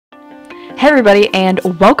Hey everybody, and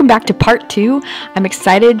welcome back to part 2. I'm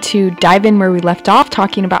excited to dive in where we left off,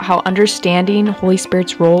 talking about how understanding Holy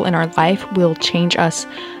Spirit's role in our life will change us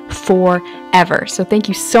forever. So thank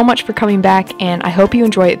you so much for coming back, and I hope you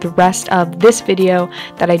enjoy the rest of this video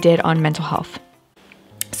that I did on mental health.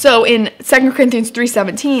 So in 2 Corinthians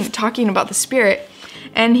 3:17, talking about the Spirit,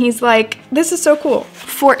 and he's like, this is so cool.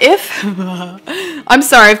 For if, I'm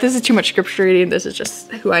sorry if this is too much scripture reading, this is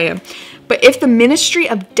just who I am. But if the ministry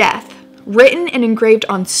of death, written and engraved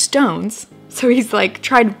on stones, so he's like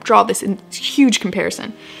trying to draw this in huge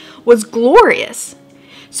comparison, was glorious,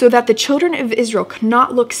 so that the children of Israel could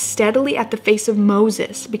not look steadily at the face of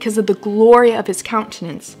Moses because of the glory of his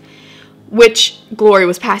countenance, which glory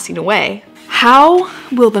was passing away. How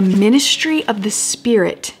will the ministry of the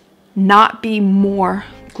Spirit not be more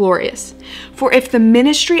glorious? For if the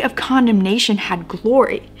ministry of condemnation had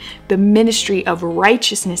glory, the ministry of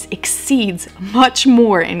righteousness exceeds much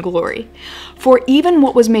more in glory. For even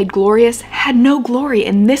what was made glorious had no glory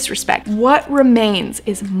in this respect. What remains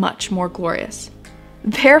is much more glorious.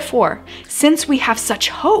 Therefore, since we have such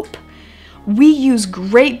hope, we use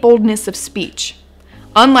great boldness of speech.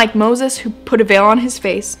 Unlike Moses, who put a veil on his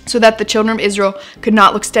face so that the children of Israel could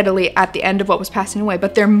not look steadily at the end of what was passing away,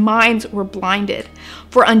 but their minds were blinded.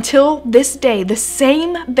 For until this day, the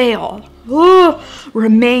same veil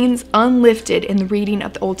remains unlifted in the reading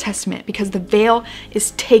of the Old Testament, because the veil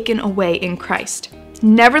is taken away in Christ.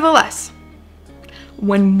 Nevertheless,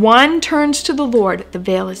 when one turns to the Lord, the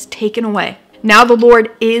veil is taken away. Now the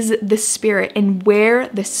Lord is the Spirit, and where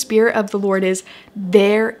the Spirit of the Lord is,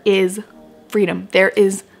 there is freedom, there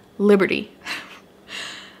is liberty.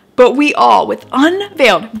 But we all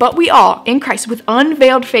in Christ with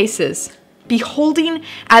unveiled faces, beholding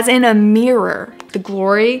as in a mirror the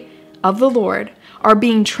glory of the Lord, are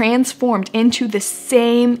being transformed into the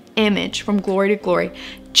same image from glory to glory,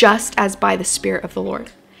 just as by the Spirit of the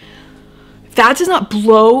Lord. If that does not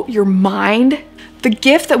blow your mind, the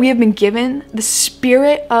gift that we have been given, the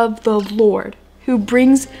Spirit of the Lord, who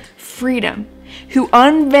brings freedom, who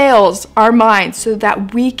unveils our minds so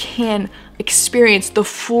that we can experience the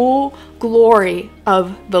full glory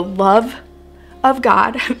of the love of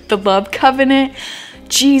God, the love covenant,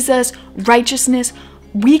 Jesus, righteousness.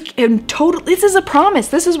 We can this is a promise.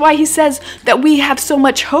 This is why he says that we have so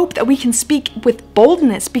much hope that we can speak with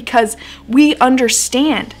boldness, because we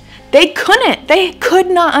understand. They could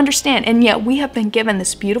not understand, and yet we have been given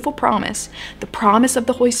this beautiful promise, the promise of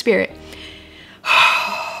the Holy Spirit.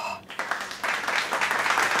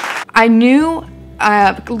 I knew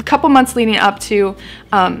a couple months leading up to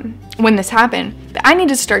when this happened that I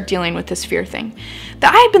needed to start dealing with this fear thing.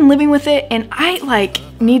 That I had been living with it, and I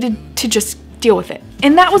needed to just deal with it.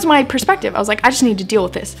 And that was my perspective. I was like, I just need to deal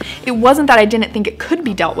with this. It wasn't that I didn't think it could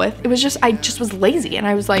be dealt with. It was just, I just was lazy. And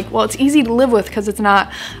I was like, well, it's easy to live with because it's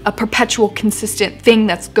not a perpetual, consistent thing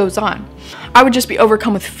that goes on. I would just be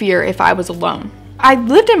overcome with fear if I was alone. I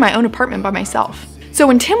lived in my own apartment by myself. So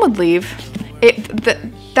when Tim would leave,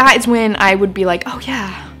 that is when I would be like, oh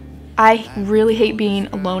yeah, I really hate being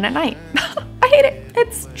alone at night. I hate it.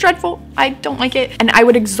 It's dreadful. I don't like it. And I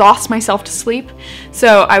would exhaust myself to sleep.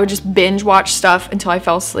 So I would just binge watch stuff until I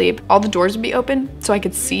fell asleep. All the doors would be open so I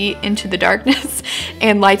could see into the darkness,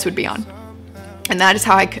 and lights would be on. And that is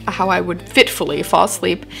how I would fitfully fall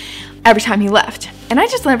asleep every time he left. And I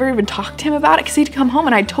just never even talked to him about it because he'd come home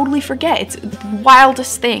and I'd totally forget. It's the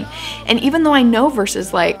wildest thing. And even though I know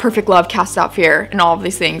verses like perfect love casts out fear and all of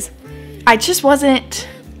these things, I just wasn't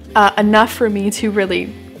enough for me to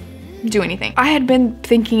really do anything. I had been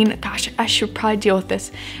thinking, gosh, I should probably deal with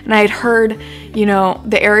this. And I had heard,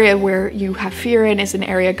 the area where you have fear in is an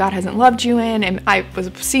area God hasn't loved you in. And I was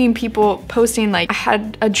seeing people posting like, I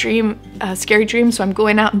had a dream, a scary dream, so I'm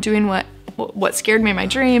going out and doing what scared me in my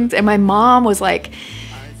dreams. And my mom was like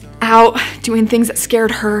out doing things that scared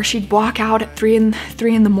her. She'd walk out at 3 in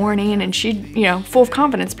the morning, and she'd, full of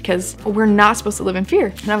confidence, because we're not supposed to live in fear.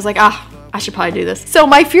 And I was like, I should probably do this. So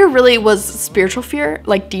my fear really was spiritual fear,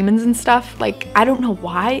 like demons and stuff. Like, I don't know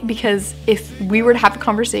why, because if we were to have a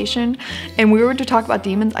conversation and we were to talk about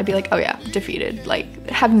demons, I'd be like, oh yeah, defeated. Like,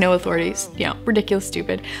 have no authorities, ridiculous,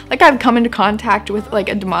 stupid. Like, I've come into contact with like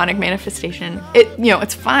a demonic manifestation.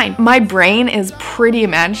 It's fine. My brain is pretty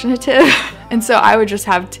imaginative. And so I would just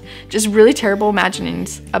have just really terrible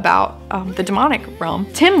imaginings about the demonic realm.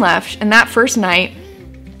 Tim left, and that first night,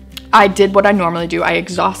 I did what I normally do. I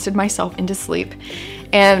exhausted myself into sleep.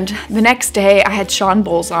 And the next day I had Shawn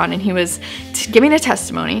Bolz on, and he was giving a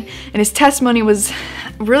testimony, and his testimony was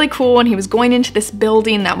really cool, and he was going into this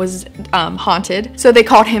building that was haunted. So they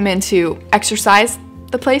called him in to exorcise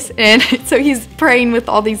the place. And so he's praying with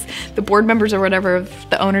all the board members or whatever of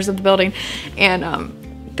the owners of the building. And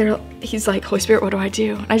he's like, Holy Spirit, what do I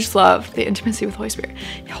do? And I just love the intimacy with Holy Spirit.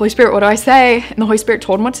 Holy Spirit, what do I say? And the Holy Spirit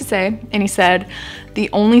told him what to say. And he said, the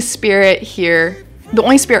only spirit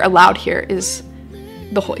allowed here is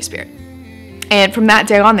the Holy Spirit. And from that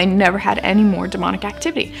day on, they never had any more demonic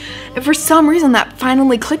activity. And for some reason, that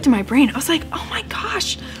finally clicked in my brain. I was like, oh my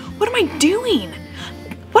gosh, what am I doing?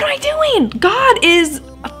 What am I doing? God is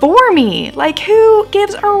for me. Like, who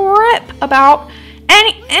gives a rip about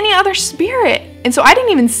any other spirit? And so I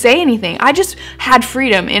didn't even say anything. I just had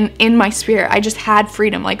freedom in my spirit. I just had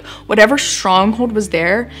freedom. Like, whatever stronghold was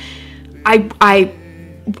there,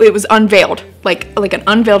 it was unveiled, like an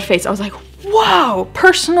unveiled face. I was like, whoa,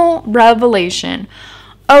 personal revelation.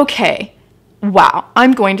 Okay, wow,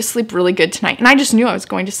 I'm going to sleep really good tonight. And I just knew I was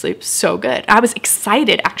going to sleep so good. I was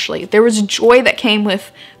excited, actually. There was joy that came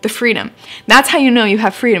with the freedom. That's how you know you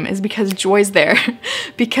have freedom, is because joy's there.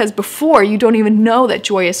 Because before, you don't even know that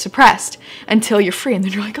joy is suppressed until you're free. And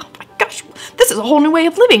then you're like, oh my gosh, this is a whole new way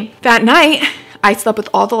of living. That night, I slept with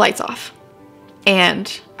all the lights off.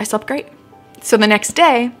 And I slept great. So the next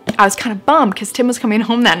day, I was kind of bummed because Tim was coming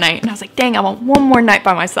home that night. And I was like, dang, I want one more night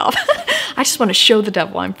by myself. I just want to show the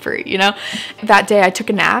devil I'm free, you know? That day, I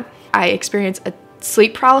took a nap. I experienced a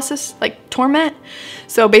sleep paralysis, like torment.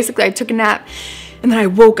 So basically, I took a nap. And then I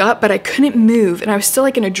woke up, but I couldn't move. And I was still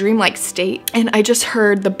like in a dreamlike state. And I just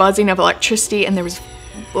heard the buzzing of electricity. And there was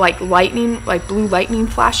like lightning, like blue lightning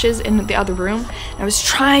flashes in the other room. And I was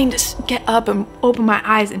trying to get up and open my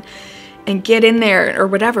eyes and get in there or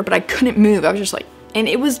whatever, but I couldn't move. I was just like, and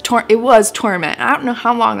it was torment. I don't know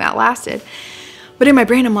how long that lasted, but in my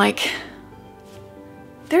brain, I'm like,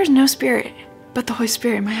 there's no spirit but the Holy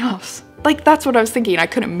Spirit in my house. Like, that's what I was thinking. I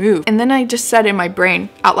couldn't move. And then I just said in my brain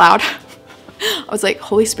out loud, I was like,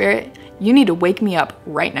 Holy Spirit, you need to wake me up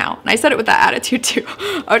right now. And I said it with that attitude too.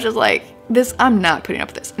 I was just like, I'm not putting up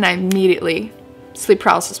with this. And I immediately, sleep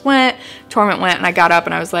paralysis went, torment went, and I got up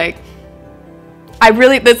and I was like,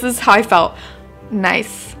 this is how I felt.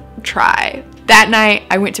 Nice try. That night,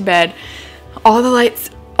 I went to bed, all the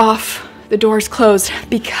lights off, the doors closed,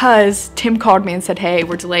 because Tim called me and said, hey,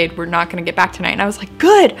 we're delayed. We're not going to get back tonight. And I was like,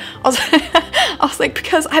 good. I was like,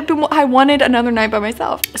 because I wanted another night by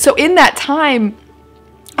myself. So in that time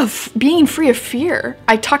of being free of fear,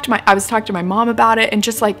 I was talking to my mom about it, and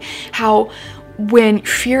just like how when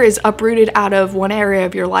fear is uprooted out of one area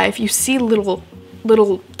of your life, you see little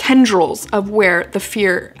tendrils of where the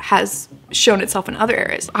fear has shown itself in other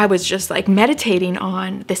areas. I was just like meditating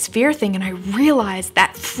on this fear thing, and I realized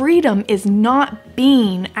that freedom is not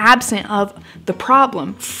being absent of the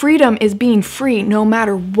problem. Freedom is being free no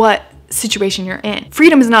matter what situation you're in.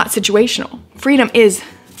 Freedom is not situational. Freedom is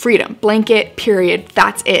freedom. Blanket, period.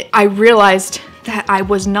 That's it. I realized that I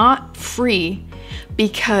was not free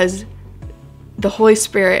because the Holy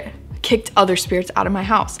Spirit kicked other spirits out of my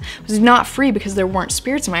house. I was not free because there weren't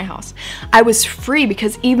spirits in my house. I was free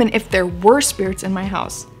because even if there were spirits in my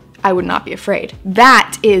house, I would not be afraid.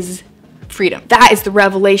 That is freedom. That is the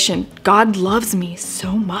revelation. God loves me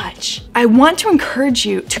so much. I want to encourage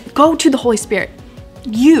you to go to the Holy Spirit.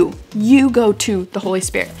 You go to the Holy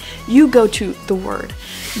Spirit. You go to the Word.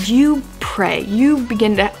 You pray. You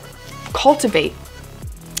begin to cultivate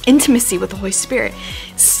intimacy with the Holy Spirit.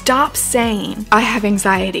 Stop saying, I have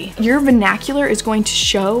anxiety. Your vernacular is going to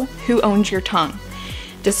show who owns your tongue.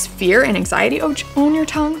 Does fear and anxiety own your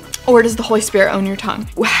tongue? Or does the Holy Spirit own your tongue?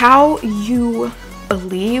 How you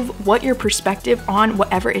believe, what your perspective on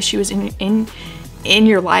whatever issue is in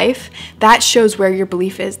your life, that shows where your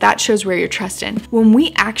belief is. That shows where your trust in. When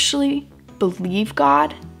we actually believe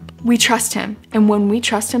God, we trust Him. And when we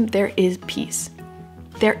trust Him, there is peace.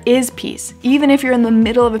 There is peace. Even if you're in the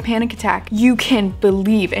middle of a panic attack, you can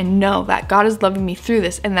believe and know that God is loving me through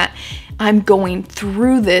this, and that I'm going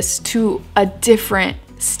through this to a different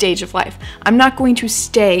stage of life. I'm not going to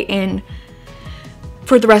stay in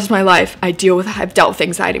for the rest of my life. I've dealt with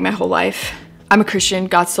anxiety my whole life. I'm a Christian,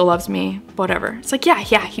 God still loves me, whatever. It's like, yeah,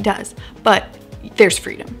 He does, but there's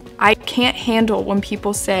freedom. I can't handle when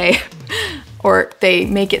people say, or they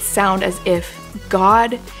make it sound as if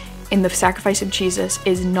God in the sacrifice of Jesus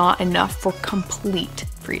is not enough for complete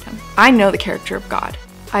freedom. I know the character of God.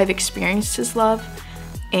 I've experienced His love,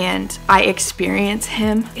 and I experience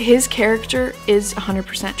Him. His character is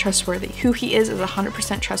 100% trustworthy. Who He is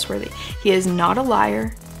 100% trustworthy. He is not a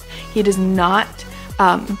liar. He does not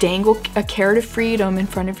dangle a carrot of freedom in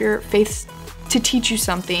front of your face to teach you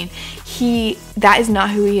something. That is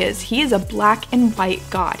not who He is. He is a black and white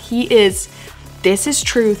God. He is, this is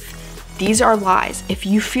truth. these are lies. If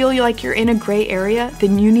you feel like you're in a gray area,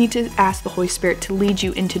 then you need to ask the Holy Spirit to lead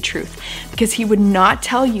you into truth, because he would not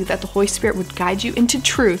tell you that the Holy Spirit would guide you into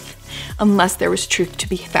truth unless there was truth to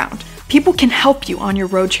be found. People can help you on your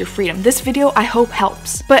road to your freedom. This video, I hope,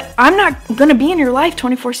 helps. But I'm not gonna be in your life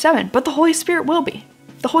 24/7, but the Holy Spirit will be.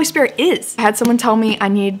 The Holy Spirit is. I had someone tell me I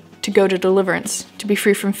need to go to deliverance to be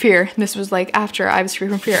free from fear. And this was like after I was free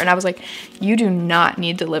from fear. And I was like, you do not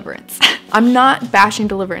need deliverance. I'm not bashing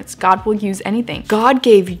deliverance. God will use anything. God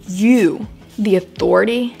gave you the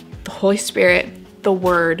authority, the Holy Spirit, the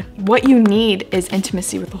word. What you need is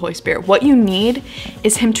intimacy with the Holy Spirit. What you need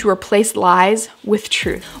is him to replace lies with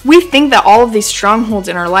truth. We think that all of these strongholds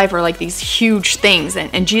in our life are like these huge things,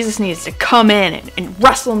 and Jesus needs to come in and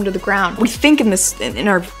wrestle them to the ground. We think in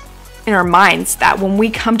our minds that when we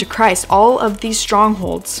come to Christ, all of these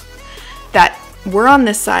strongholds, that we're on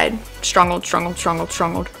this side,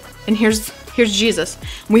 stronghold, and here's Jesus.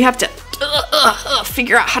 We have to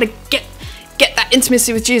figure out how to get that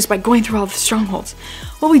intimacy with Jesus by going through all the strongholds.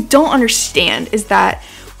 What we don't understand is that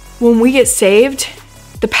when we get saved,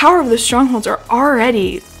 the power of the strongholds are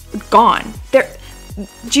already gone.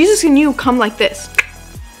 Jesus and you come like this.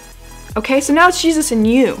 Okay, so now it's Jesus and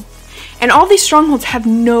you. And all these strongholds have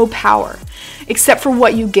no power except for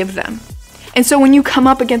what you give them. And so when you come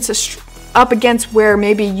up against where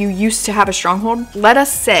maybe you used to have a stronghold, let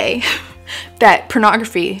us say that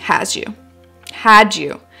pornography had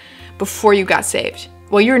you before you got saved.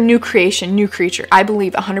 Well, you're a new creation, new creature. I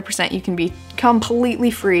believe 100% you can be completely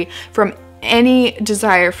free from any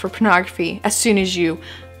desire for pornography as soon as you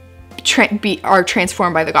are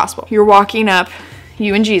transformed by the gospel. You're walking up,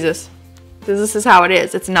 you and Jesus. This is how it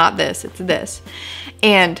is. It's not this, it's this.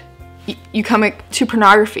 And you come to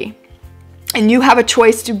pornography, and you have a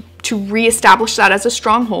choice to reestablish that as a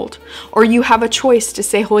stronghold, or you have a choice to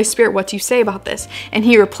say, Holy Spirit, what do you say about this? And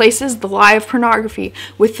he replaces the lie of pornography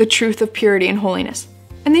with the truth of purity and holiness.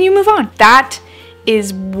 And then you move on. That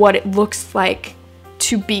is what it looks like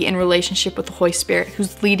to be in relationship with the Holy Spirit,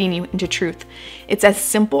 who's leading you into truth. It's as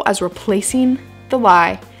simple as replacing the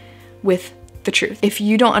lie with the truth. If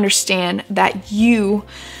you don't understand that you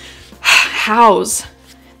house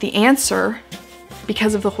the answer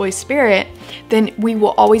because of the Holy Spirit, then we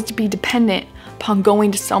will always be dependent upon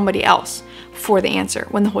going to somebody else for the answer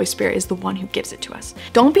when the Holy Spirit is the one who gives it to us.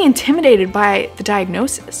 Don't be intimidated by the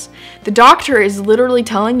diagnosis. The doctor is literally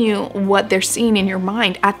telling you what they're seeing in your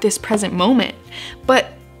mind at this present moment,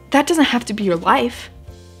 but that doesn't have to be your life.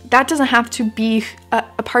 That doesn't have to be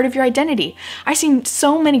a part of your identity. I've seen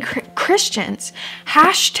so many Christians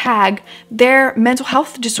hashtag their mental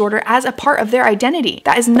health disorder as a part of their identity.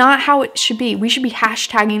 That is not how it should be. We should be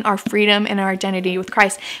hashtagging our freedom and our identity with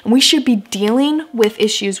Christ. And we should be dealing with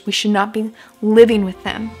issues. We should not be living with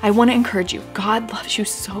them. I want to encourage you. God loves you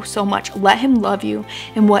so, so much. Let him love you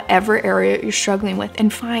in whatever area you're struggling with,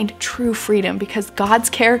 and find true freedom, because God's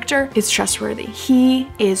character is trustworthy. He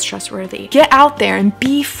is trustworthy. Get out there and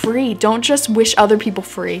be free. Don't just wish other people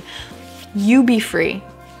free. You be free,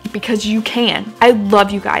 because you can. I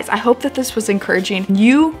love you guys. I hope that this was encouraging.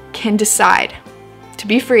 You can decide to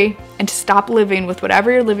be free and to stop living with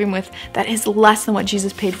whatever you're living with that is less than what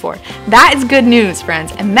Jesus paid for. That is good news,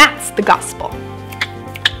 friends, and that's the gospel.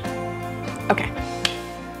 Okay,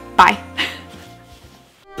 bye.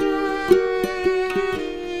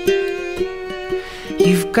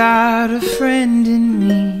 You've got a friend in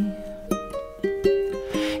me.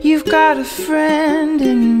 You've got a friend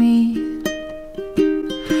in me.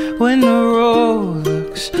 When the road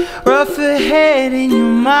looks rough ahead and you're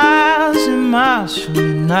miles and miles from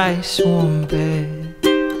your nice warm bed,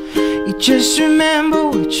 you just remember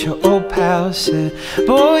what your old pal said.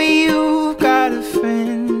 Boy, you've got a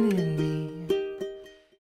friend